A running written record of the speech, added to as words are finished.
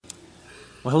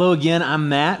Well, hello again. I'm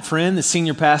Matt, friend, the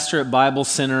senior pastor at Bible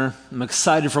Center. I'm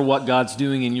excited for what God's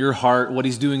doing in your heart, what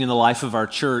He's doing in the life of our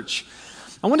church.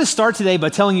 I want to start today by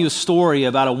telling you a story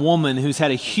about a woman who's had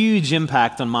a huge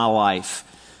impact on my life.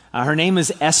 Her name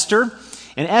is Esther,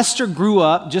 and Esther grew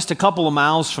up just a couple of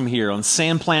miles from here on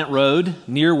Sandplant Road,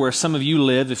 near where some of you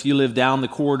live, if you live down the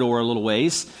corridor a little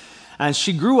ways. And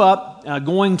she grew up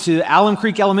going to Alum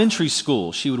Creek Elementary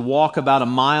School. She would walk about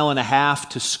 1.5 miles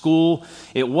to school.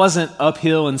 It wasn't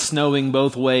uphill and snowing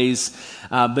both ways.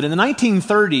 But in the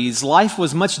 1930s, life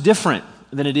was much different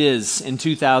than it is in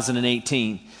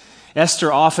 2018.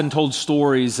 Esther often told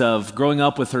stories of growing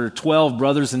up with her 12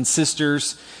 brothers and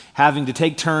sisters, having to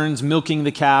take turns milking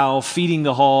the cow, feeding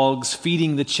the hogs,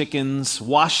 feeding the chickens,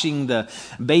 bathing the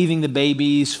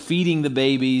babies, feeding the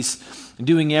babies,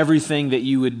 doing everything that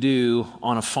you would do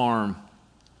on a farm.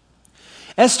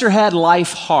 Esther had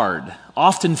life hard.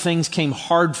 Often things came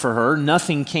hard for her.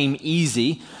 Nothing came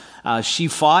easy. She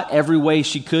fought every way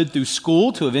she could through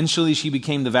school till eventually she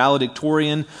became the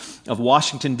valedictorian of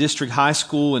Washington District High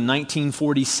School in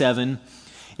 1947.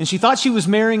 And she thought she was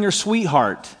marrying her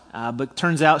sweetheart. But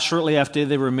turns out shortly after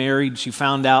they were married, she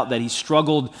found out that he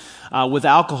struggled with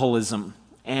alcoholism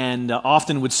and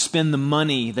often would spend the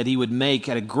money that he would make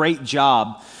at a great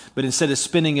job, but instead of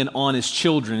spending it on his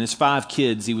children, his 5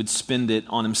 kids, he would spend it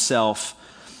on himself.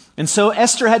 And so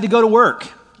Esther had to go to work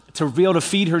to be able to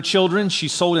feed her children. She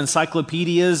sold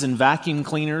encyclopedias and vacuum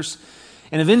cleaners,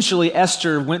 and eventually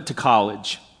Esther went to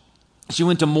college. She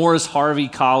went to Morris Harvey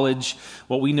College,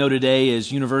 what we know today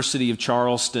as University of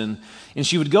Charleston. And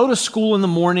she would go to school in the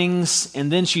mornings,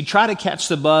 and then she'd try to catch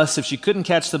the bus. If she couldn't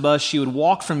catch the bus, she would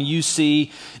walk from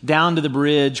UC down to the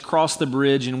bridge, cross the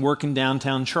bridge, and work in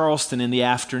downtown Charleston in the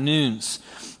afternoons,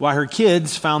 while her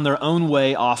kids found their own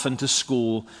way often to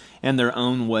school and their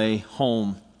own way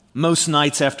home. Most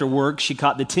nights after work, she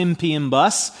caught the 10 p.m.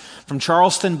 bus from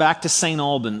Charleston back to St.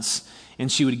 Albans, and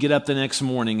she would get up the next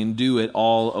morning and do it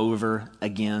all over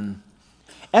again.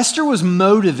 Esther was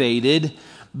motivated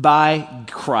by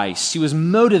Christ. She was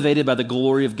motivated by the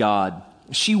glory of God.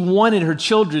 She wanted her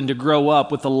children to grow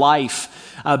up with a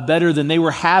life better than they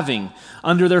were having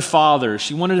under their father.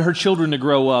 She wanted her children to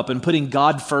grow up and putting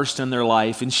God first in their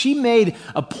life. And she made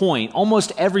a point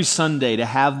almost every Sunday to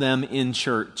have them in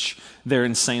church there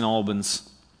in St. Albans.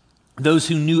 Those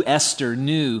who knew Esther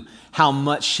knew how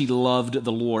much she loved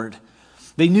the Lord.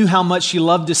 They knew how much she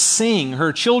loved to sing.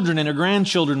 Her children and her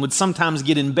grandchildren would sometimes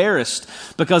get embarrassed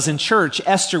because in church,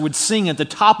 Esther would sing at the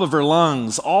top of her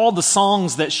lungs all the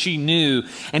songs that she knew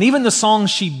and even the songs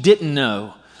she didn't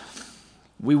know.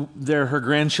 Her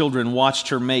grandchildren watched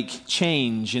her make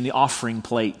change in the offering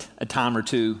plate a time or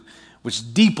two,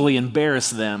 which deeply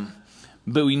embarrassed them.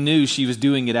 But we knew she was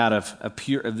doing it out of a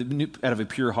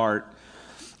pure heart.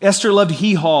 Esther loved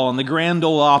Hee Haw and the Grand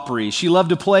Ole Opry. She loved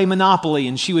to play Monopoly,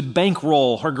 and she would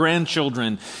bankroll her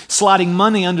grandchildren, sliding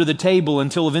money under the table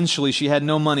until eventually she had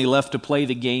no money left to play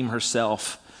the game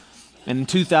herself. And in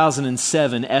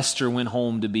 2007, Esther went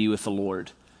home to be with the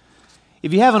Lord.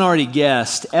 If you haven't already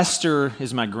guessed, Esther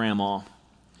is my grandma.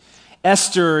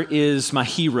 Esther is my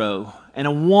hero and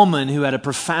a woman who had a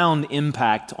profound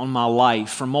impact on my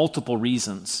life for multiple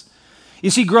reasons. You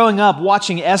see, growing up,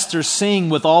 watching Esther sing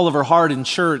with all of her heart in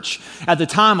church, at the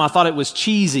time I thought it was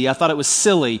cheesy, I thought it was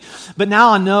silly, but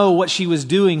now I know what she was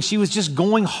doing. She was just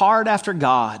going hard after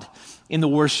God in the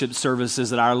worship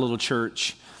services at our little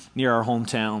church near our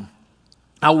hometown.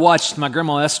 I watched my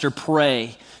grandma Esther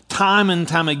pray time and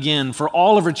time again for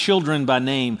all of her children by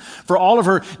name, for all of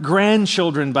her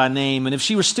grandchildren by name, and if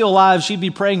she were still alive, she'd be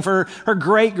praying for her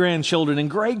great-grandchildren and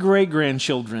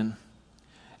great-great-grandchildren.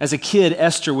 As a kid,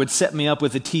 Esther would set me up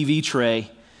with a TV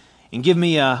tray and give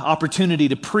me an opportunity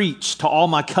to preach to all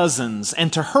my cousins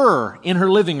and to her in her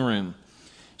living room.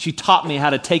 She taught me how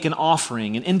to take an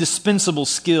offering, an indispensable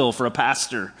skill for a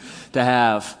pastor to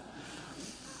have.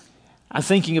 I'm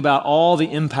thinking about all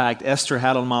the impact Esther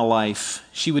had on my life.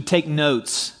 She would take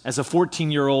notes. As a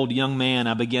 14-year-old young man,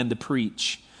 I began to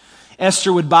preach.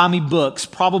 Esther would buy me books.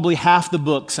 Probably half the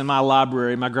books in my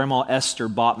library my grandma Esther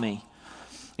bought me.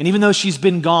 And even though she's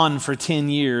been gone for 10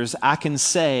 years, I can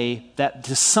say that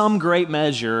to some great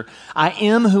measure, I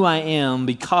am who I am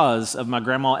because of my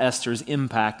grandma Esther's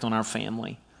impact on our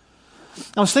family.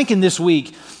 I was thinking this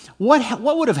week,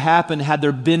 what would have happened had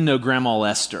there been no grandma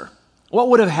Esther? What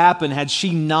would have happened had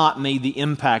she not made the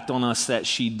impact on us that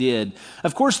she did?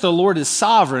 Of course, the Lord is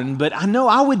sovereign, but I know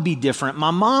I would be different.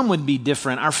 My mom would be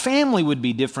different. Our family would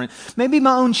be different. Maybe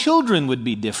my own children would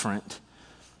be different.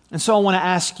 And so I want to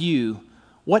ask you,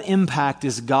 what impact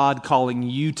is God calling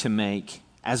you to make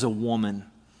as a woman?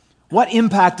 What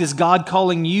impact is God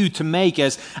calling you to make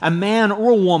as a man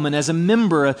or a woman, as a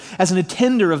member, as an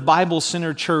attender of Bible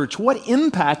Center Church? What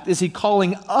impact is He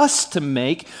calling us to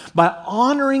make by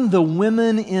honoring the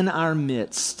women in our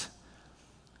midst?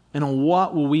 And on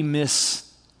what will we miss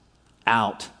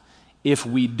out if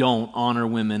we don't honor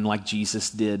women like Jesus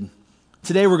did?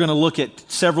 Today we're going to look at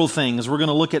several things. We're going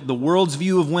to look at the world's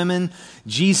view of women,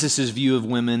 Jesus' view of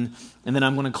women, and then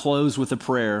I'm going to close with a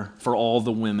prayer for all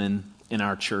the women in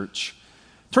our church.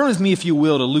 Turn with me, if you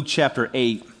will, to Luke chapter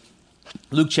 8.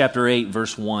 Luke chapter 8,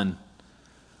 verse 1.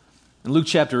 In Luke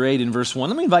chapter 8 and verse 1,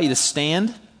 let me invite you to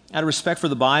stand out of respect for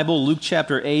the Bible. Luke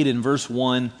chapter 8 and verse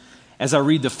 1, as I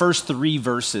read the first 3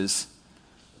 verses.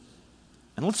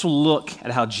 And let's look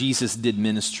at how Jesus did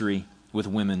ministry with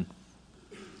women.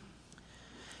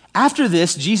 After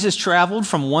this, Jesus traveled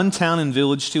from one town and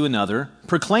village to another,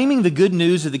 proclaiming the good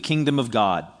news of the kingdom of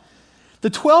God. The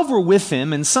 12 were with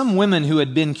him, and some women who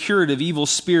had been cured of evil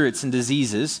spirits and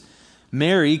diseases.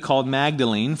 Mary, called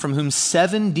Magdalene, from whom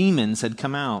 7 demons had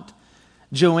come out.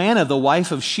 Joanna, the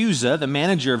wife of Chuza, the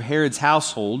manager of Herod's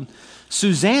household.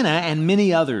 Susanna, and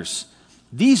many others.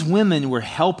 These women were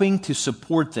helping to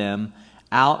support them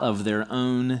out of their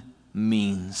own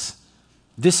means.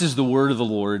 This is the word of the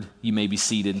Lord. You may be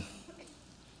seated.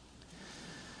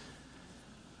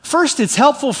 First, it's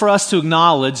helpful for us to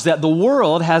acknowledge that the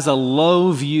world has a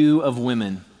low view of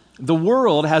women. The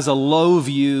world has a low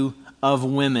view of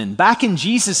women. Back in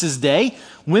Jesus' day,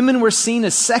 women were seen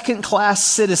as second-class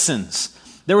citizens.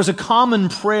 There was a common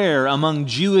prayer among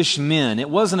Jewish men. It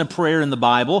wasn't a prayer in the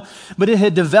Bible, but it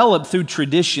had developed through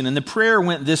tradition, and the prayer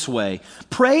went this way: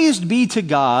 "Praised be to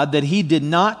God that He did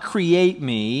not create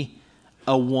me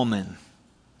a woman."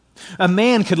 A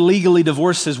man could legally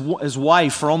divorce his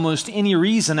wife for almost any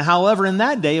reason. However, in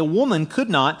that day, a woman could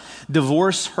not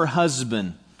divorce her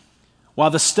husband. While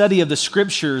the study of the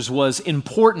Scriptures was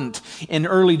important in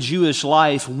early Jewish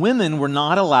life, women were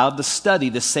not allowed to study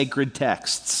the sacred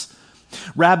texts.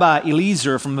 Rabbi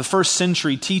Eliezer from the first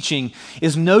century teaching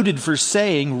is noted for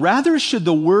saying, "Rather should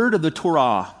the word of the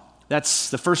Torah,"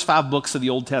 that's the first 5 books of the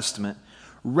Old Testament,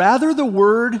 "rather the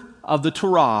word of the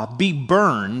Torah be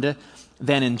burned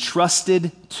than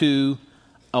entrusted to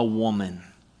a woman."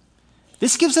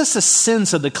 This gives us a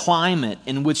sense of the climate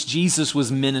in which Jesus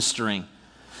was ministering.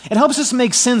 It helps us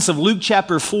make sense of Luke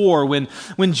chapter 4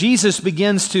 when Jesus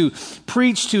begins to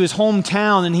preach to his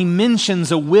hometown and he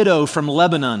mentions a widow from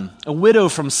Lebanon, a widow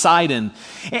from Sidon.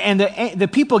 And the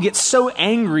people get so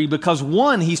angry because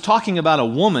 1, he's talking about a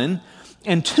woman,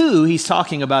 and 2, he's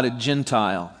talking about a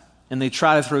Gentile. And they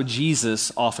try to throw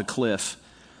Jesus off a cliff.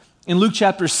 In Luke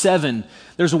chapter 7,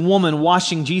 there's a woman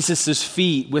washing Jesus'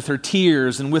 feet with her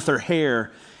tears and with her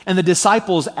hair. And the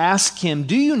disciples ask him,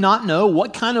 "Do you not know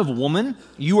what kind of woman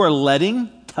you are letting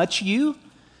touch you?"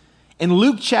 In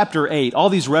Luke chapter 8, all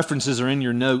these references are in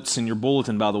your notes in your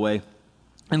bulletin, by the way.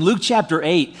 In Luke chapter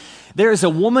 8, there is a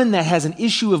woman that has an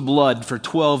issue of blood for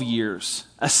 12 years,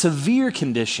 a severe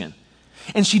condition.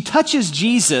 And she touches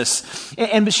Jesus,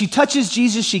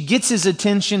 she gets his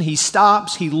attention, he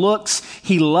stops, he looks,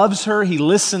 he loves her, he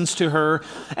listens to her,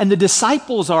 and the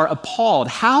disciples are appalled.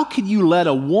 How could you let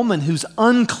a woman who's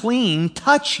unclean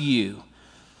touch you?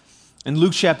 In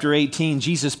Luke chapter 18,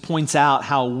 Jesus points out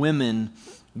how women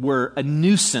were a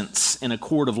nuisance in a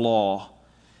court of law.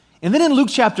 And then in Luke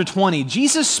chapter 20,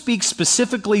 Jesus speaks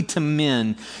specifically to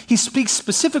men. He speaks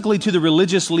specifically to the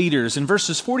religious leaders in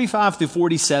verses 45 through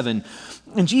 47.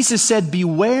 And Jesus said,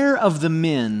 "Beware of the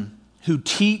men who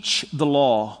teach the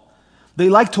law. They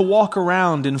like to walk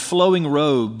around in flowing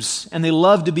robes, and they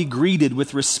love to be greeted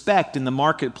with respect in the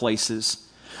marketplaces.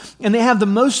 And they have the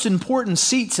most important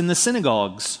seats in the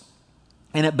synagogues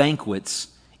and at banquets.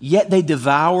 Yet they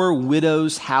devour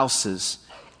widows' houses.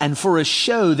 And for a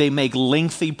show, they make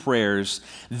lengthy prayers.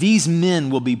 These men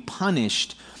will be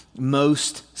punished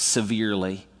most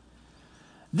severely."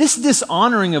 This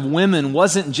dishonoring of women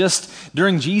wasn't just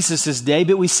during Jesus' day,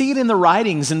 but we see it in the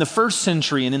writings in the first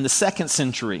century and in the second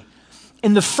century.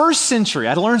 In the first century,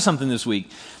 I learned something this week.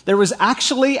 There was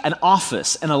actually an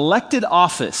office, an elected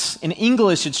office. In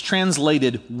English, it's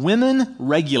translated women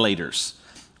regulators.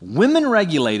 Women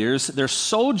regulators, their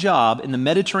sole job in the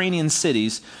Mediterranean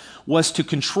cities was to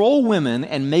control women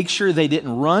and make sure they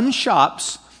didn't run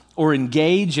shops or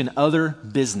engage in other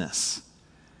business.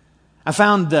 I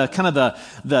found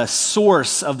the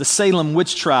source of the Salem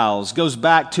witch trials goes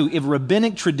back to a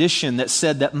rabbinic tradition that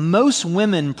said that most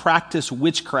women practice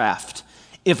witchcraft,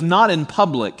 if not in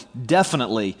public,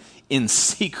 definitely in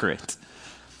secret.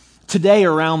 Today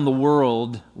around the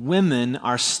world, women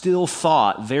are still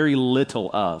thought very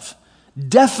little of.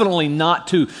 Definitely not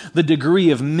to the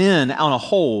degree of men on a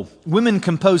whole. Women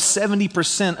compose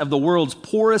 70% of the world's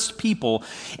poorest people,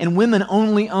 and women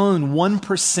only own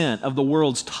 1% of the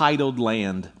world's titled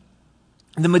land.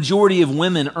 The majority of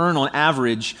women earn on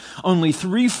average only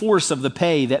 3/4 of the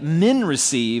pay that men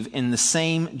receive in the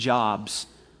same jobs.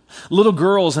 Little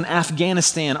girls in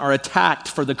Afghanistan are attacked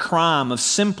for the crime of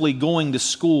simply going to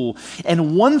school,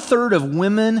 and 1/3 of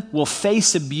women will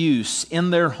face abuse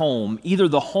in their home, either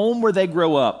the home where they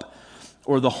grow up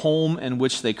or the home in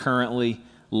which they currently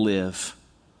live.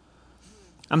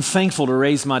 I'm thankful to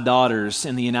raise my daughters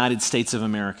in the United States of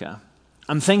America.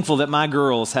 I'm thankful that my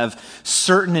girls have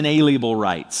certain inalienable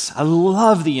rights. I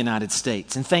love the United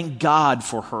States and thank God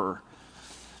for her.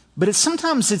 But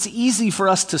sometimes it's easy for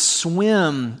us to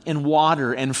swim in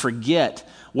water and forget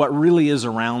what really is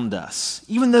around us.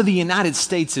 Even though the United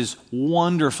States is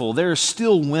wonderful, there are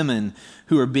still women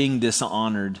who are being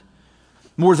dishonored.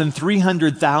 More than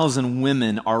 300,000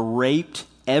 women are raped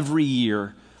every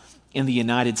year in the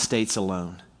United States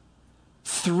alone.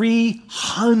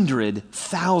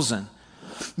 300,000.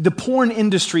 The porn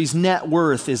industry's net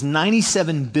worth is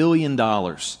 $97 billion.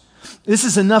 This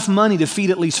is enough money to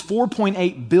feed at least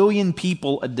 4.8 billion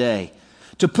people a day.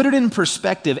 To put it in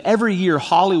perspective, every year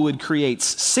Hollywood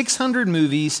creates 600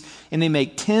 movies and they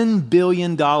make $10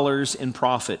 billion in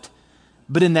profit.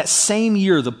 But in that same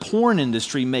year, the porn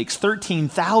industry makes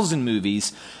 13,000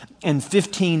 movies and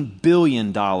 $15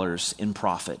 billion in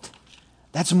profit.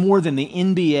 That's more than the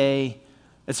NBA,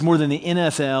 that's more than the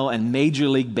NFL and Major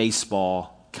League Baseball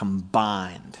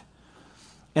combined.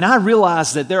 And I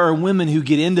realize that there are women who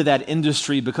get into that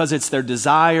industry because it's their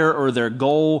desire or their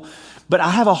goal, but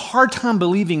I have a hard time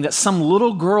believing that some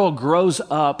little girl grows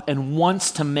up and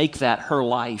wants to make that her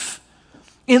life.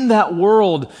 In that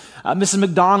world, Mrs.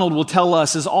 McDonald will tell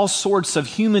us, is all sorts of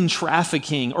human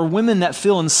trafficking or women that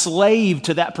feel enslaved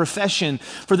to that profession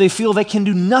for they feel they can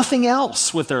do nothing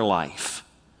else with their life.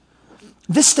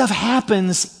 This stuff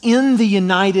happens in the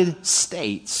United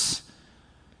States.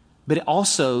 But it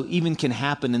also even can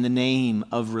happen in the name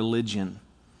of religion.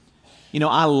 You know,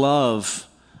 I love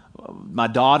my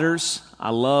daughters.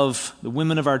 I love the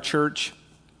women of our church.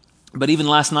 But even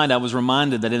last night I was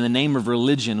reminded that in the name of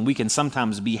religion, we can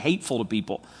sometimes be hateful to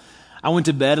people. I went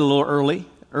to bed a little early.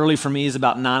 Early for me is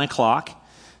about 9 o'clock.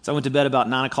 So I went to bed about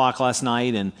 9 o'clock last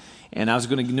night, and knew I was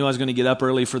going to get up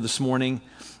early for this morning.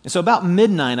 And so about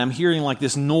midnight, I'm hearing like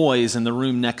this noise in the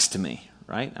room next to me.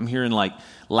 Right? I'm hearing like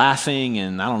laughing,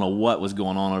 and I don't know what was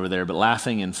going on over there, but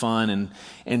laughing and fun.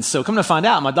 And so come to find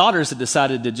out, my daughters had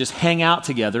decided to just hang out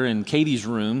together in Katie's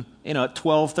room, at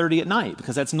 12:30 at night,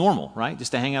 because that's normal, right?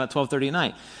 Just to hang out at 12:30 at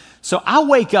night. So I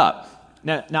wake up.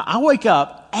 Now I wake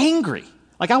up angry.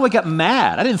 Like I wake up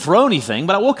mad. I didn't throw anything,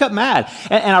 but I woke up mad.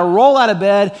 And I roll out of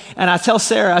bed, and I tell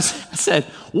Sarah, I said,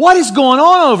 "What is going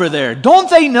on over there? Don't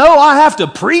they know I have to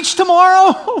preach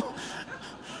tomorrow?"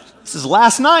 This is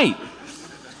last night.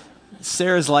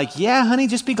 Sarah's like, "Yeah, honey,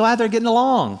 just be glad they're getting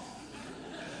along."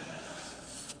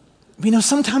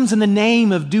 Sometimes in the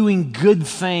name of doing good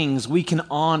things, we can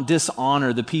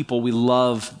dishonor the people we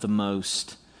love the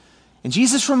most. And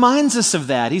Jesus reminds us of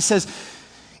that. He says,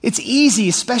 it's easy,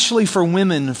 especially for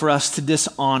women, for us to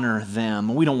dishonor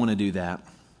them. We don't want to do that.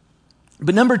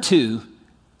 But number two,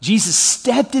 Jesus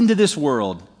stepped into this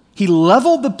world. He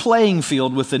leveled the playing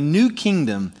field with a new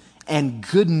kingdom and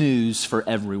good news for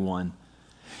everyone.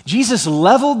 Jesus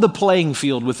leveled the playing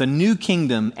field with a new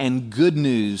kingdom and good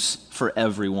news for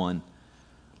everyone.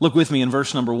 Look with me in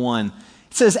verse number 1.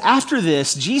 It says, after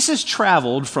this, Jesus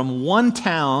traveled from one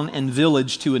town and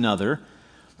village to another,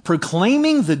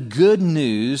 proclaiming the good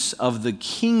news of the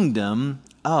kingdom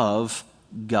of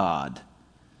God.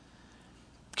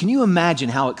 Can you imagine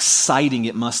how exciting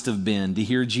it must have been to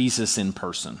hear Jesus in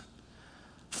person?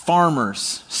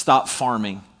 Farmers stop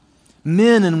farming.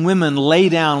 Men and women lay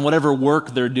down whatever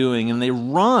work they're doing, and they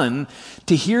run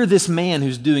to hear this man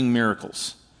who's doing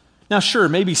miracles. Now, sure,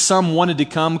 maybe some wanted to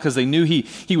come because they knew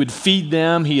he would feed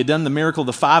them. He had done the miracle,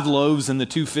 the 5 loaves and the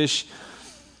 2 fish.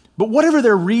 But whatever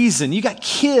their reason, you got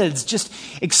kids just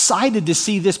excited to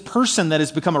see this person that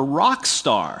has become a rock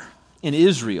star in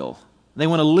Israel. They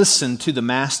want to listen to the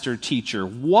master teacher.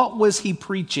 What was he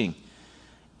preaching?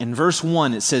 In verse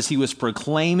 1, it says he was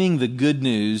proclaiming the good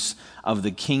news of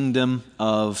the kingdom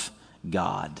of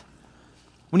God.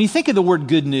 When you think of the word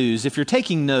good news, if you're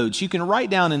taking notes, you can write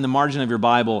down in the margin of your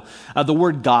Bible the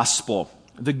word gospel.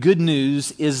 The good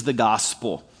news is the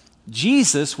gospel.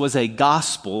 Jesus was a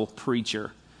gospel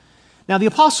preacher. Now, the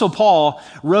Apostle Paul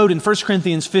wrote in 1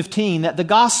 Corinthians 15 that the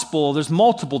gospel, there's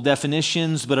multiple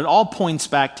definitions, but it all points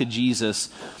back to Jesus.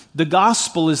 The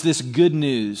gospel is this good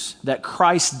news that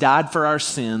Christ died for our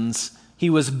sins, he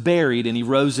was buried, and he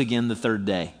rose again the third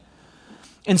day.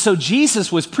 And so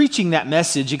Jesus was preaching that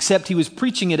message, except he was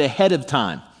preaching it ahead of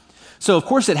time. So of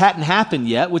course it hadn't happened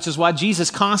yet, which is why Jesus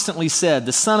constantly said,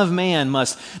 the Son of Man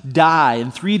must die,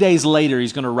 and 3 days later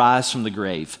he's going to rise from the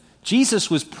grave. Jesus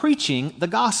was preaching the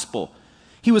gospel.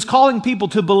 He was calling people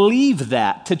to believe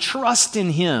that, to trust in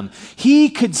him. He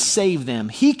could save them.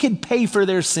 He could pay for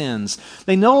their sins.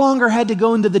 They no longer had to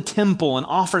go into the temple and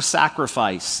offer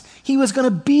sacrifice. He was going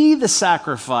to be the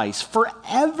sacrifice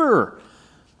forever.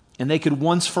 And they could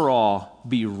once for all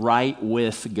be right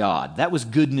with God. That was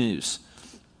good news.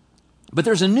 But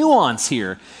there's a nuance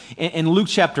here in Luke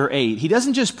chapter 8. He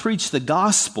doesn't just preach the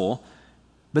gospel,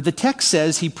 but the text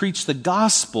says he preached the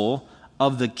gospel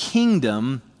of the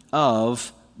kingdom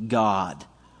of God.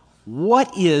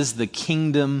 What is the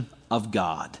kingdom of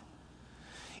God?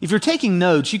 If you're taking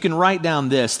notes, you can write down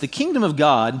this. The kingdom of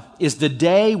God is the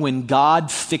day when God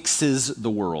fixes the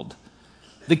world.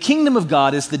 The kingdom of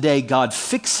God is the day God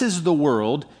fixes the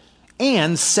world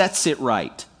and sets it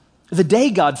right. The day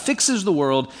God fixes the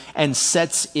world and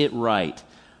sets it right.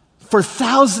 For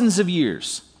thousands of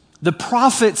years, the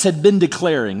prophets had been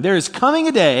declaring there is coming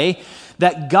a day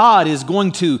that God is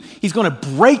he's going to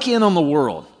break in on the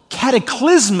world.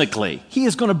 Cataclysmically, he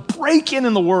is going to break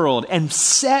in the world and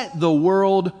set the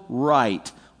world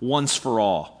right once for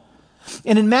all.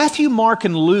 And in Matthew, Mark,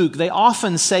 and Luke, they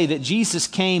often say that Jesus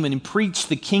came and preached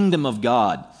the kingdom of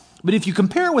God. But if you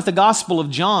compare it with the Gospel of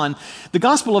John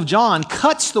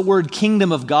cuts the word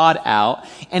kingdom of God out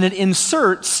and it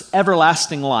inserts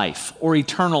everlasting life or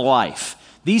eternal life.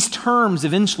 These terms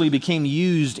eventually became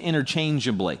used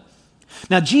interchangeably.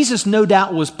 Now, Jesus no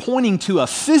doubt was pointing to a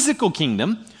physical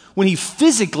kingdom when he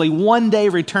physically one day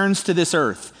returns to this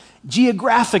earth.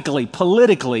 Geographically,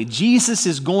 politically, Jesus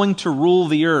is going to rule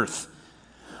the earth.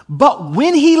 But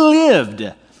when he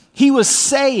lived, he was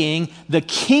saying, the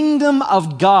kingdom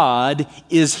of God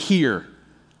is here.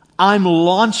 I'm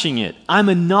launching it. I'm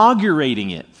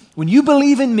inaugurating it. When you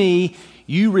believe in me,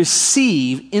 you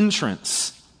receive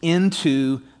entrance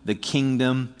into the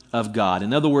kingdom of God.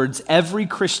 In other words, every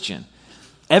Christian,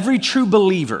 every true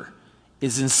believer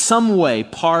is in some way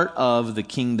part of the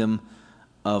kingdom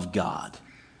of God.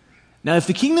 Now, if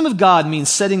the kingdom of God means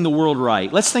setting the world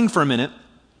right, let's think for a minute.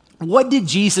 What did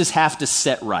Jesus have to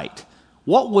set right?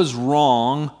 What was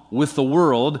wrong with the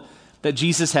world that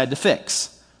Jesus had to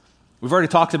fix? We've already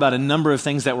talked about a number of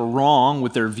things that were wrong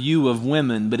with their view of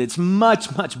women, but it's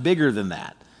much, much bigger than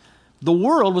that. The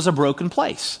world was a broken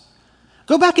place.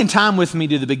 Go back in time with me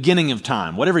to the beginning of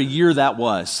time, whatever year that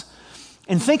was,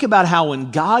 and think about how when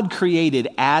God created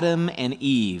Adam and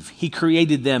Eve, he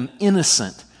created them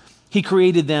innocent. He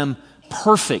created them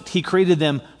perfect. He created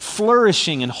them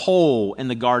flourishing and whole in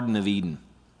the Garden of Eden.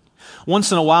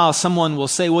 Once in a while, someone will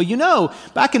say, well,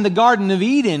 back in the Garden of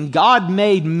Eden, God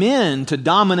made men to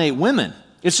dominate women.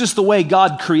 It's just the way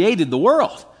God created the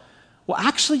world. Well,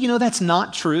 actually, that's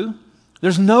not true.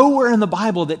 There's nowhere in the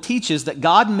Bible that teaches that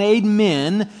God made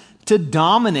men to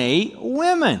dominate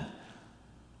women.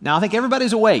 Now, I think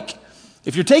everybody's awake.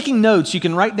 If you're taking notes, you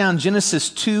can write down Genesis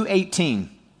 2:18.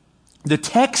 The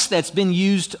text that's been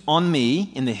used on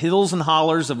me in the hills and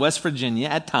hollers of West Virginia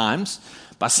at times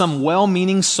by some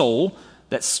well-meaning soul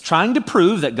that's trying to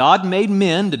prove that God made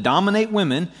men to dominate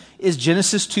women is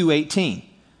Genesis 2:18.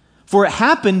 For it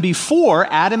happened before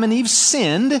Adam and Eve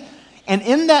sinned, and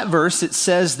in that verse it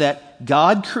says that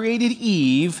God created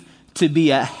Eve to be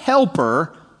a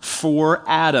helper for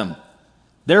Adam.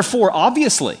 Therefore,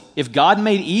 obviously, if God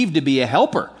made Eve to be a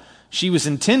helper, she was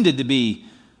intended to be,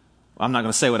 I'm not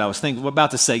going to say what I was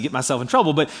about to say, get myself in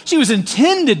trouble, but she was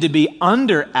intended to be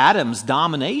under Adam's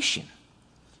domination.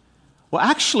 Well,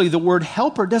 actually, the word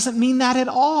helper doesn't mean that at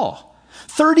all.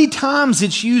 30 times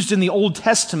it's used in the Old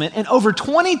Testament, and over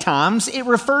 20 times it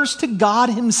refers to God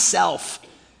himself.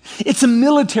 It's a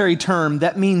military term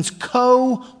that means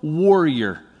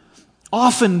co-warrior.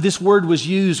 Often this word was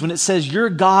used when it says your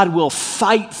God will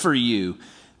fight for you.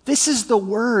 This is the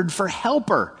word for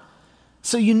helper.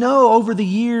 So over the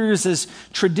years as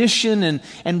tradition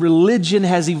and religion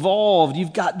has evolved,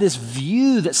 you've got this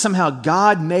view that somehow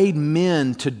God made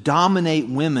men to dominate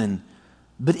women.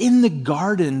 But in the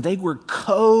garden, they were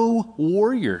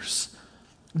co-warriors.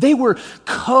 They were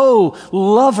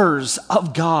co-lovers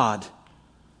of God.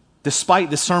 Despite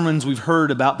the sermons we've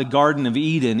heard about the Garden of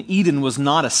Eden, Eden was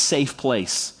not a safe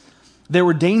place. There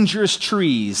were dangerous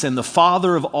trees, and the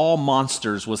father of all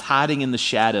monsters was hiding in the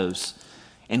shadows.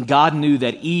 And God knew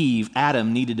that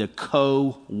Adam, needed a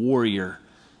co-warrior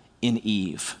in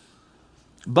Eve.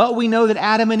 But we know that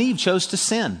Adam and Eve chose to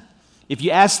sin. If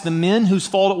you ask the men whose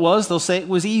fault it was, they'll say it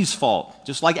was Eve's fault,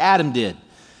 just like Adam did.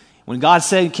 When God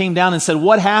came down and said,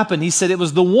 what happened? He said, it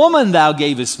was the woman thou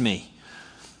gavest me.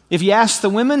 If you ask the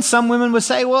women, some women would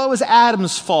say, well, it was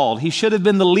Adam's fault. He should have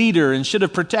been the leader and should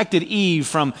have protected Eve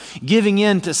from giving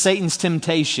in to Satan's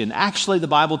temptation. Actually, the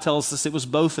Bible tells us it was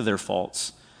both of their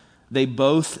faults. They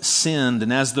both sinned,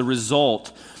 and as the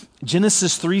result,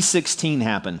 Genesis 3:16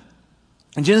 happened.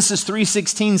 And Genesis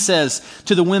 3:16 says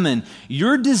to the women,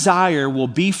 your desire will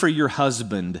be for your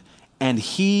husband, and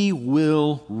he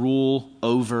will rule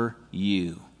over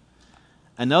you.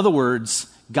 In other words,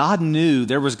 God knew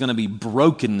there was going to be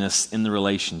brokenness in the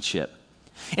relationship.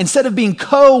 Instead of being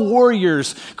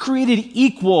co-warriors, created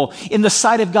equal in the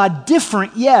sight of God,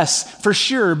 different, yes, for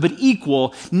sure, but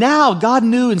equal. Now God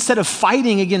knew instead of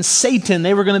fighting against Satan,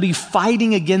 they were going to be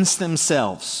fighting against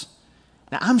themselves.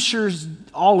 Now I'm sure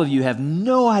all of you have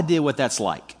no idea what that's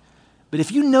like. But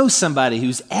if you know somebody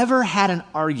who's ever had an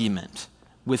argument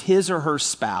with his or her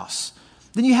spouse,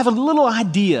 then you have a little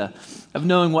idea of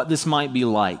knowing what this might be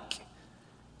like.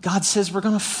 God says we're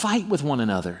going to fight with one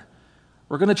another.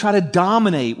 We're going to try to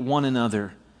dominate one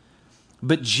another.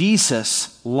 But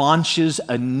Jesus launches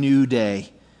a new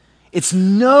day. It's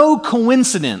no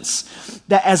coincidence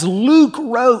that as Luke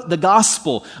wrote the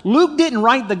gospel, Luke didn't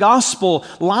write the gospel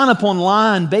line upon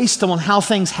line based on how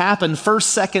things happened,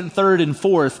 first, second, third, and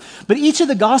fourth. But each of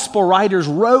the gospel writers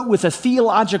wrote with a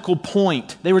theological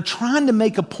point. They were trying to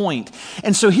make a point.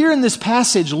 And so here in this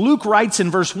passage, Luke writes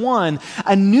in verse 1,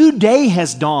 a new day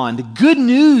has dawned. Good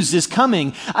news is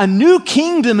coming. A new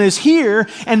kingdom is here.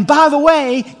 And by the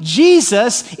way,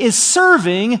 Jesus is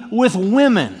serving with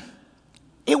women.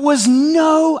 It was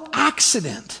no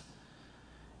accident.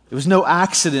 It was no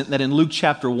accident that in Luke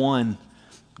chapter 1,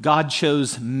 God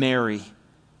chose Mary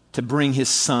to bring his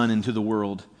son into the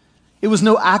world. It was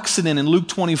no accident in Luke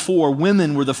 24,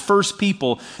 women were the first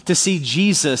people to see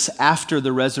Jesus after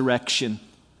the resurrection.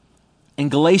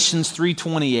 And Galatians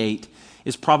 3:28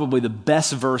 is probably the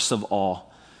best verse of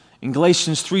all. In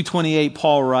Galatians 3:28,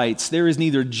 Paul writes, there is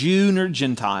neither Jew nor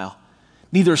Gentile,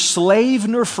 neither slave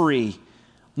nor free,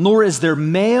 nor is there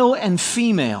male and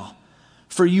female,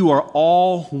 for you are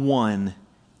all one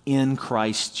in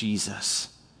Christ Jesus.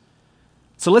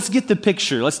 So let's get the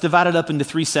picture. Let's divide it up into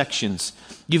three sections.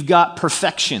 You've got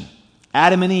perfection,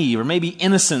 Adam and Eve, or maybe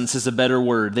innocence is a better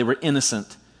word. They were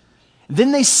innocent.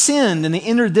 Then they sinned and they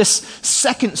entered this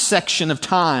second section of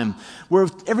time where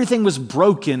everything was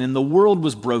broken and the world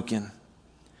was broken.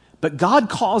 But God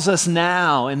calls us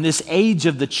now in this age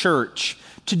of the church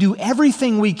to do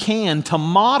everything we can to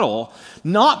model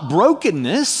not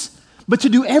brokenness, but to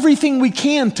do everything we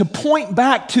can to point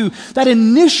back to that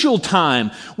initial time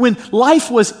when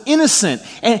life was innocent.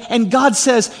 And God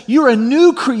says, you're a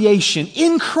new creation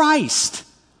in Christ.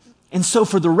 And so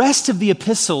for the rest of the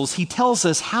epistles, he tells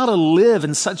us how to live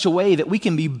in such a way that we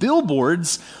can be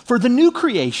billboards for the new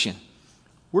creation.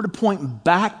 We're to point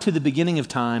back to the beginning of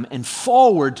time and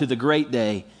forward to the great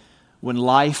day when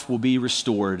life will be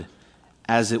restored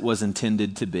as it was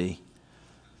intended to be.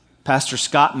 Pastor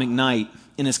Scott McKnight,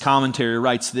 in his commentary,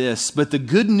 writes this, but the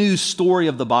good news story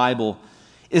of the Bible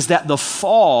is that the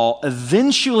fall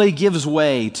eventually gives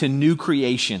way to new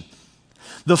creation.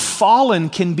 The fallen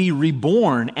can be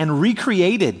reborn and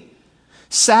recreated.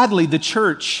 Sadly, the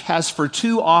church has for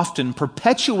too often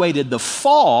perpetuated the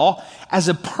fall as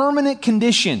a permanent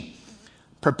condition.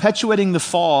 Perpetuating the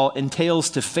fall entails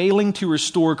to failing to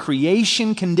restore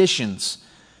creation conditions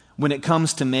when it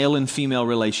comes to male and female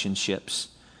relationships.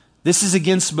 This is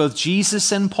against both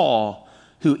Jesus and Paul,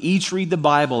 who each read the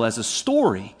Bible as a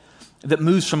story that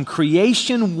moves from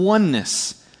creation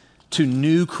oneness to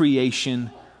new creation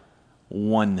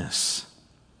oneness.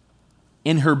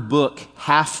 In her book,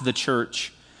 Half the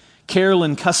Church,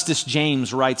 Carolyn Custis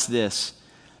James writes this,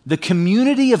 the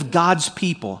community of God's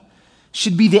people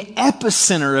should be the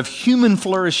epicenter of human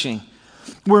flourishing,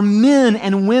 where men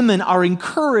and women are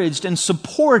encouraged and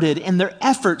supported in their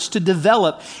efforts to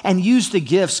develop and use the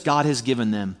gifts God has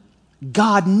given them.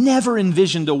 God never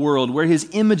envisioned a world where his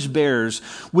image bearers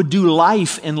would do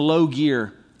life in low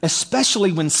gear,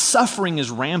 especially when suffering is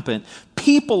rampant,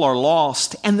 people are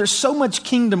lost, and there's so much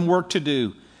kingdom work to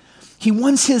do. He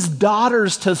wants his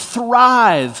daughters to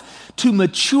thrive, to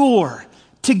mature,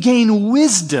 to gain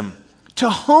wisdom, to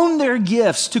hone their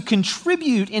gifts, to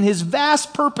contribute in his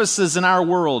vast purposes in our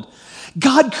world.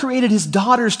 God created his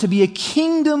daughters to be a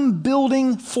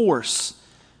kingdom-building force,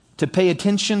 to pay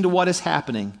attention to what is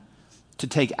happening, to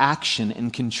take action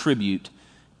and contribute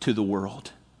to the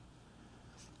world.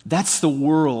 That's the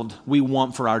world we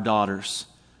want for our daughters.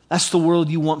 That's the world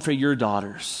you want for your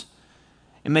daughters.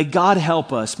 And may God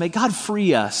help us. May God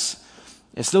free us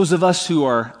It's those of us who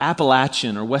are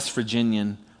Appalachian or West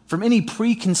Virginian from any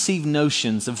preconceived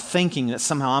notions of thinking that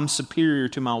somehow I'm superior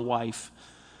to my wife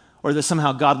or that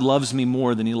somehow God loves me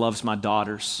more than he loves my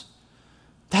daughters.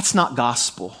 That's not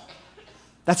gospel.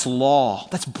 That's law.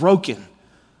 That's broken.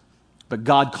 But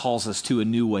God calls us to a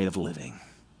new way of living.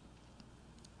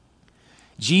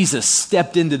 Jesus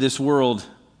stepped into this world.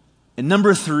 And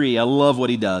number 3, I love what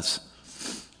he does.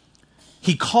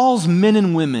 He calls men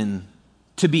and women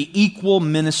to be equal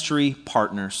ministry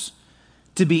partners.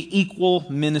 To be equal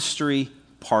ministry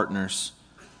partners.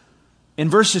 In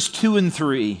verses 2 and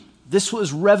 3, this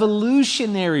was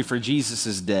revolutionary for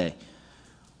Jesus' day.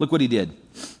 Look what he did.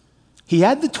 He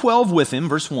had the 12 with him,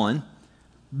 verse 1,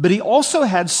 but he also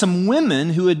had some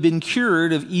women who had been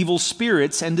cured of evil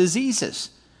spirits and diseases.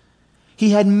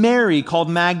 He had Mary called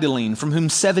Magdalene, from whom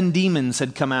 7 demons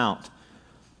had come out.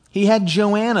 He had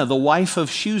Joanna, the wife of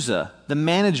Chuza, the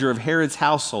manager of Herod's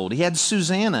household. He had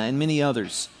Susanna and many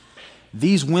others.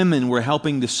 These women were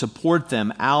helping to support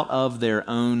them out of their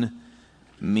own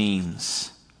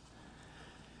means.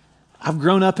 I've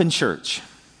grown up in church,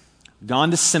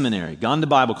 gone to seminary, gone to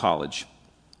Bible college.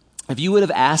 If you would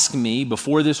have asked me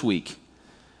before this week,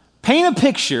 paint a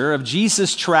picture of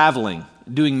Jesus traveling,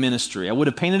 doing ministry, I would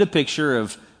have painted a picture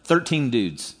of 13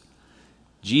 dudes,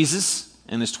 Jesus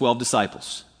and his 12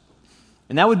 disciples.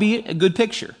 And that would be a good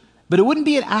picture, but it wouldn't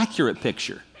be an accurate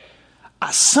picture.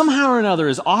 Somehow or another,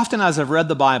 as often as I've read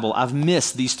the Bible, I've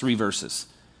missed these 3 verses.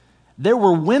 There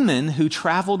were women who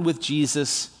traveled with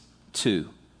Jesus too.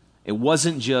 It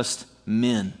wasn't just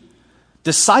men.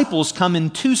 Disciples come in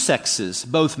 2 sexes,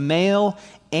 both male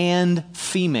and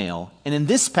female. And in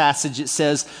this passage it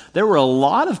says there were a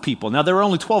lot of people. Now there were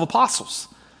only 12 apostles,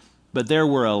 but there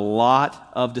were a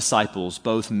lot of disciples,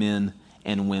 both men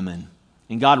and women.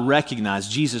 And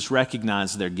Jesus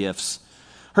recognized their gifts.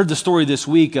 Heard the story this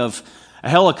week of a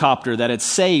helicopter that had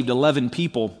saved 11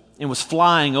 people and was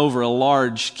flying over a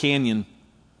large canyon.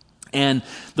 And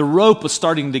the rope was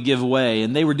starting to give way,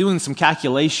 and they were doing some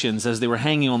calculations as they were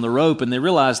hanging on the rope, and they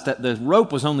realized that the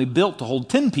rope was only built to hold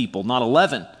 10 people, not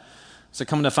 11. So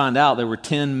coming to find out, there were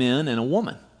 10 men and a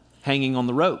woman hanging on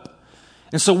the rope.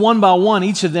 And so one by one,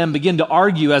 each of them begin to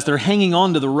argue as they're hanging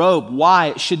onto the rope why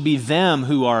it should be them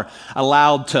who are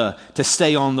allowed to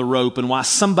stay on the rope and why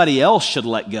somebody else should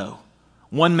let go.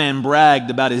 One man bragged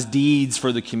about his deeds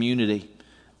for the community.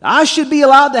 I should be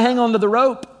allowed to hang onto the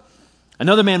rope.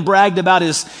 Another man bragged about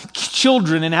his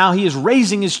children and how he is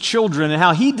raising his children and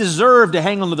how he deserved to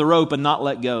hang onto the rope and not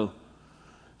let go.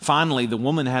 Finally, the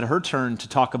woman had her turn to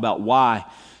talk about why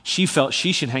she felt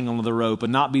she should hang onto the rope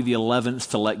and not be the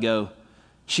 11th to let go.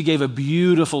 She gave a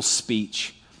beautiful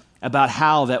speech about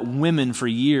how that women for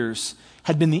years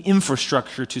had been the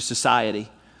infrastructure to society,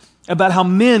 about how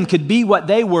men could be what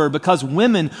they were because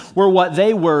women were what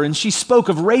they were. And she spoke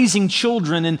of raising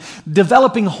children and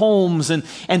developing homes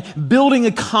and building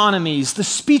economies. The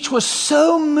speech was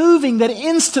so moving that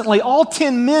instantly all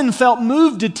 10 men felt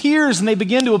moved to tears and they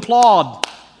began to applaud.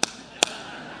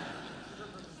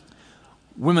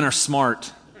 Women are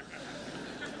smart.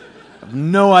 I have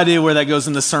no idea where that goes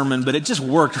in the sermon, but it just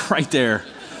worked right there.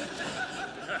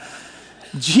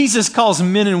 Jesus calls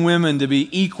men and women to be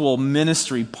equal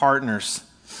ministry partners.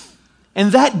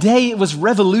 And that day it was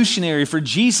revolutionary for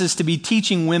Jesus to be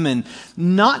teaching women,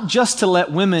 not just to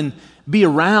let women be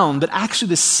around, but actually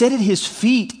to sit at his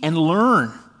feet and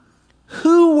learn.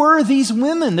 Who were these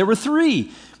women? There were 3.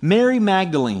 Mary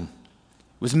Magdalene.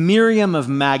 It was Miriam of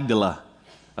Magdala,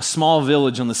 a small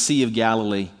village on the Sea of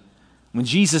Galilee. When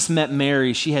Jesus met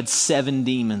Mary, she had 7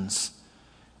 demons.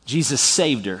 Jesus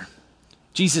saved her.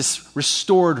 Jesus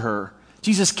restored her.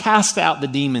 Jesus cast out the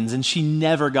demons, and she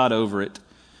never got over it.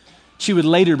 She would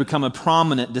later become a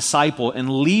prominent disciple and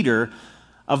leader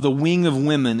of the wing of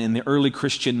women in the early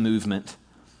Christian movement.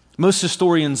 Most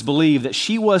historians believe that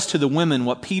she was to the women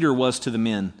what Peter was to the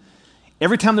men.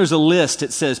 Every time there's a list,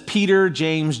 it says Peter,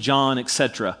 James, John,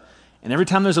 etc. And every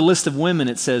time there's a list of women,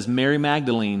 it says Mary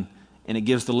Magdalene, and it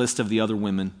gives the list of the other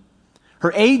women.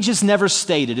 Her age is never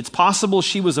stated. It's possible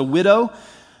she was a widow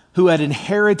who had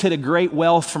inherited a great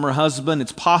wealth from her husband.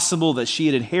 It's possible that she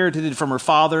had inherited it from her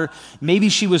father. Maybe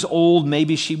she was old,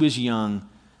 maybe she was young.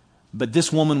 But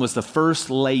this woman was the first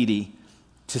lady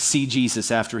to see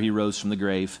Jesus after he rose from the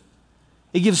grave.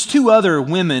 It gives 2 other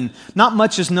women. Not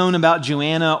much is known about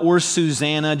Joanna or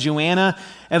Susanna. Joanna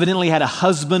evidently had a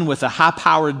husband with a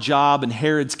high-powered job in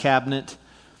Herod's cabinet.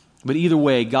 But either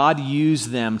way, God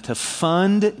used them to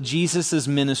fund Jesus'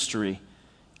 ministry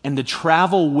and to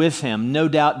travel with him, no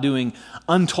doubt doing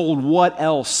untold what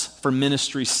else for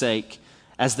ministry's sake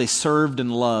as they served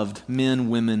and loved men,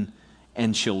 women,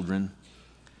 and children.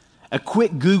 A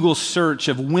quick Google search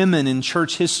of women in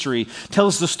church history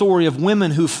tells the story of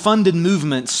women who funded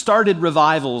movements, started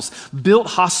revivals, built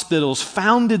hospitals,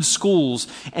 founded schools,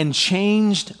 and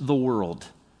changed the world.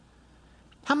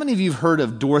 How many of you have heard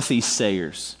of Dorothy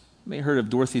Sayers? Anybody heard of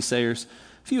Dorothy Sayers?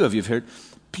 A few of you have heard.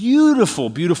 Beautiful,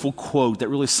 beautiful quote that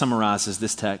really summarizes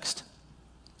this text.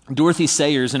 Dorothy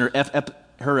Sayers, in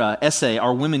her essay,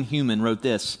 Are Women Human?, wrote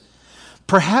this: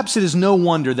 "Perhaps it is no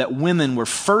wonder that women were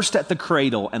first at the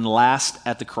cradle and last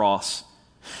at the cross.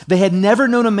 They had never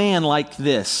known a man like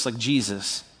this, like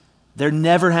Jesus. There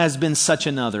never has been such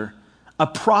another, a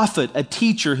prophet, a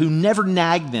teacher who never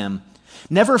nagged them,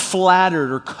 never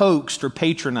flattered or coaxed or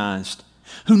patronized,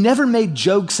 who never made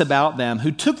jokes about them,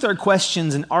 who took their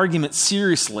questions and arguments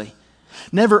seriously,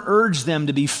 never urged them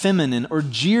to be feminine or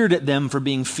jeered at them for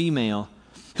being female,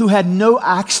 who had no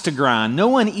axe to grind,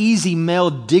 no uneasy male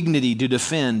dignity to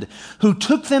defend, who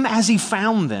took them as he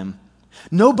found them.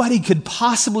 Nobody could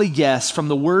possibly guess from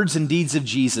the words and deeds of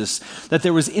Jesus that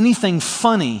there was anything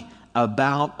funny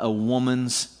about a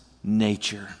woman's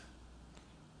nature."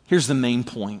 Here's the main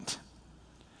point.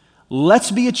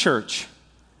 Let's be a church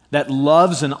that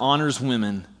loves and honors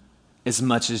women as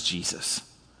much as Jesus.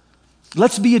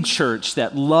 Let's be a church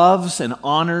that loves and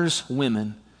honors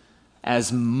women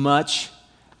as much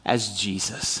as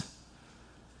Jesus.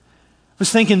 I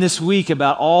was thinking this week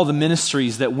about all the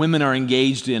ministries that women are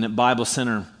engaged in at Bible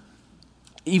Center.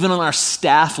 Even on our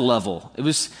staff level, it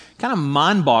was kind of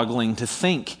mind-boggling to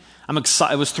think.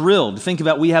 I was thrilled to think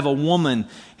about we have a woman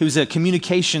who's a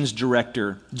communications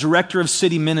director, director of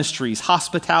city ministries,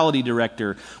 hospitality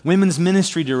director, women's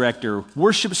ministry director,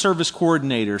 worship service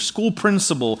coordinator, school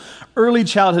principal, early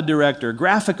childhood director,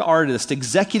 graphic artist,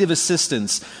 executive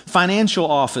assistants,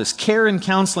 financial office, care and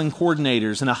counseling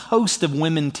coordinators, and a host of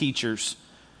women teachers.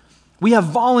 We have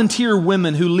volunteer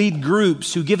women who lead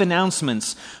groups, who give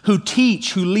announcements, who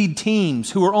teach, who lead teams,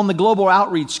 who are on the Global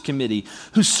Outreach Committee,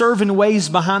 who serve in ways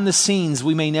behind the scenes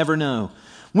we may never know.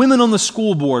 Women on the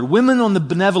school board, women on the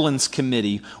Benevolence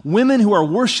Committee, women who are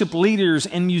worship leaders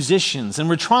and musicians, and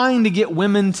we're trying to get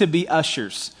women to be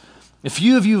ushers. A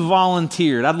few of you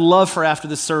volunteered. I'd love for after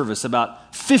the service,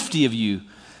 about 50 of you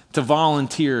to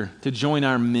volunteer to join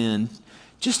our men.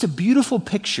 Just a beautiful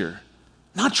picture.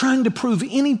 Not trying to prove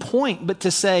any point, but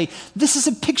to say, this is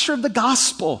a picture of the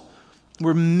gospel.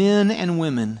 We're men and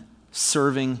women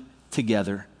serving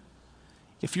together.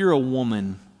 If you're a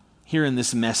woman hearing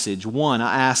this message, one,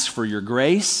 I ask for your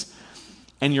grace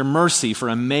and your mercy for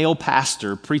a male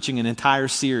pastor preaching an entire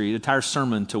series, an entire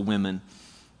sermon to women.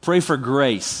 Pray for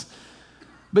grace.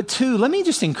 But two, let me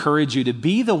just encourage you to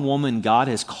be the woman God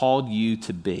has called you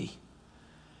to be.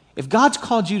 If God's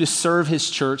called you to serve His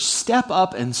church, step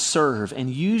up and serve and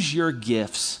use your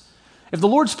gifts. If the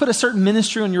Lord's put a certain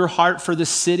ministry on your heart for this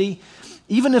city,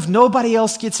 even if nobody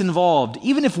else gets involved,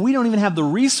 even if we don't even have the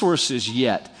resources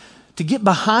yet to get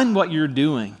behind what you're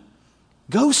doing,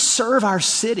 go serve our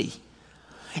city.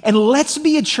 And let's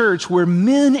be a church where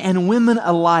men and women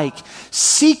alike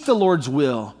seek the Lord's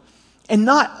will and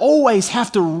not always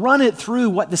have to run it through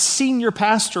what the senior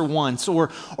pastor wants or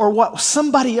what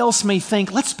somebody else may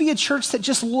think. Let's be a church that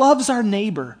just loves our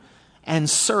neighbor and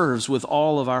serves with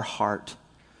all of our heart.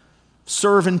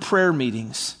 Serve in prayer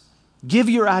meetings. Give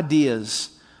your ideas.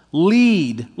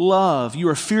 Lead, love. You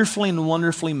are fearfully and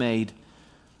wonderfully made.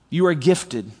 You are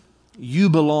gifted. You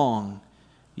belong.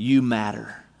 You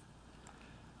matter.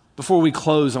 Before we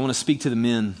close, I want to speak to the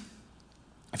men.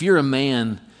 If you're a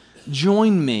man,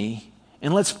 join me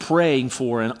and let's pray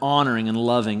for and honoring and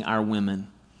loving our women.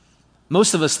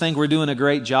 Most of us think we're doing a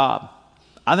great job.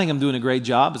 I think I'm doing a great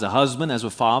job as a husband, as a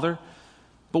father.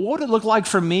 But what would it look like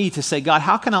for me to say, God,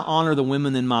 how can I honor the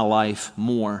women in my life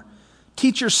more?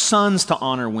 Teach your sons to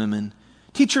honor women.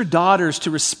 Teach your daughters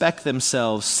to respect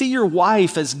themselves. See your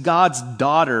wife as God's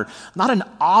daughter, not an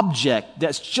object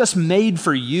that's just made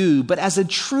for you, but as a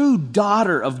true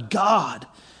daughter of God.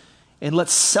 And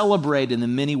let's celebrate in the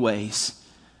many ways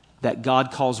that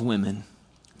God calls women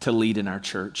to lead in our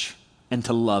church and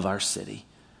to love our city.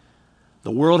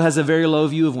 The world has a very low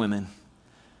view of women,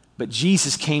 but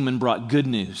Jesus came and brought good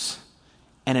news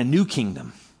and a new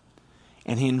kingdom.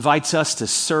 And He invites us to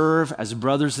serve as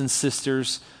brothers and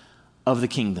sisters of the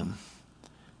kingdom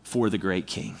for the great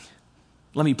King.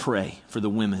 Let me pray for the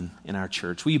women in our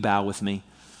church. Will you bow with me?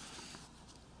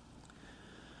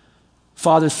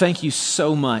 Father, thank you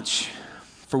so much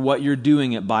for what you're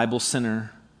doing at Bible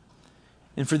Center.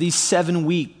 And for these 7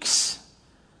 weeks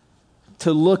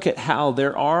to look at how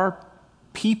there are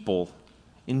people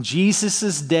in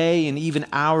Jesus' day and even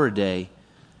our day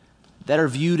that are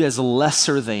viewed as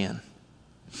lesser than.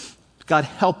 God,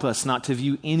 help us not to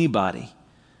view anybody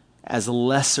as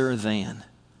lesser than.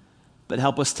 But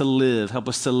help us to live, help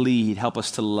us to lead, help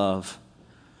us to love.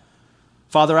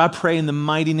 Father, I pray in the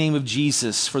mighty name of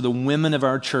Jesus for the women of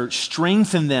our church.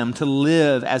 Strengthen them to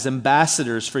live as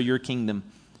ambassadors for your kingdom.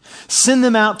 Send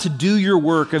them out to do your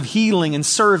work of healing and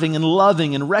serving and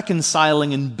loving and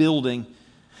reconciling and building.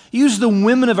 Use the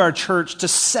women of our church to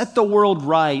set the world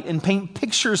right and paint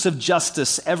pictures of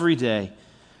justice every day.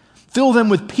 Fill them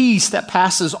with peace that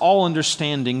passes all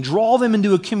understanding. Draw them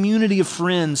into a community of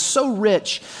friends so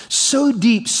rich, so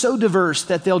deep, so diverse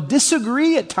that they'll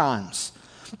disagree at times.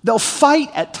 They'll fight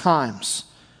at times.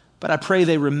 But I pray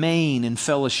they remain in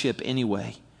fellowship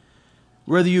anyway.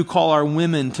 Whether you call our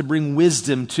women to bring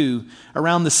wisdom to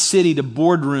around the city to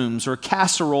boardrooms or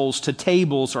casseroles to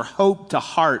tables or hope to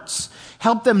hearts,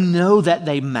 help them know that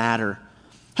they matter.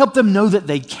 Help them know that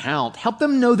they count. Help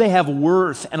them know they have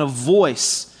worth and a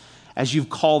voice as you've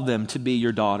called them to be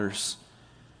your daughters.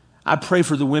 I pray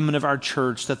for the women of our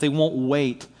church that they won't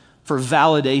wait for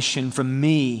validation from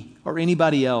me or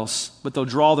anybody else, but they'll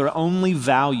draw their only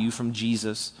value from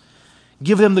Jesus.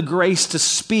 Give them the grace to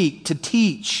speak, to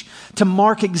teach, to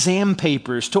mark exam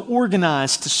papers, to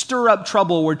organize, to stir up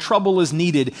trouble where trouble is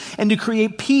needed, and to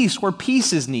create peace where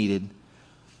peace is needed.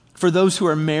 For those who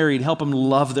are married, help them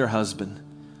love their husband.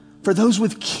 For those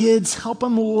with kids, help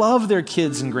them love their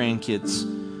kids and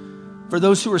grandkids. For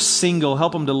those who are single,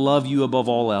 help them to love you above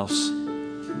all else.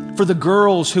 For the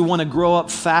girls who want to grow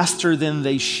up faster than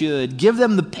they should, give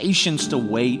them the patience to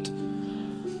wait.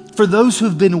 For those who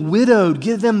have been widowed,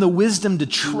 give them the wisdom to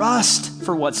trust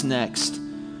for what's next.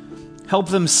 Help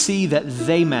them see that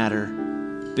they matter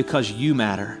because you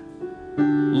matter.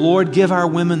 Lord, give our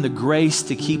women the grace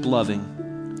to keep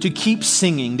loving, to keep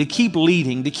singing, to keep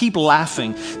leading, to keep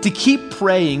laughing, to keep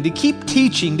praying, to keep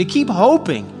teaching, to keep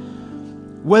hoping.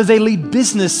 Whether they lead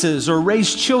businesses or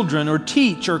raise children or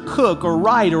teach or cook or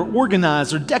write or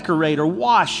organize or decorate or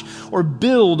wash or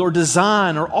build or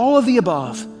design or all of the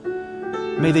above,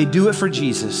 may they do it for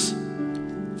Jesus.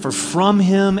 For from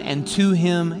him and to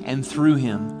him and through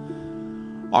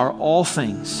him are all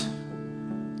things.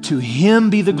 To him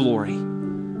be the glory,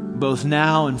 both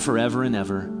now and forever and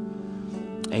ever.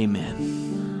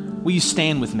 Amen. Will you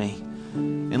stand with me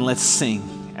and let's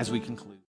sing as we conclude.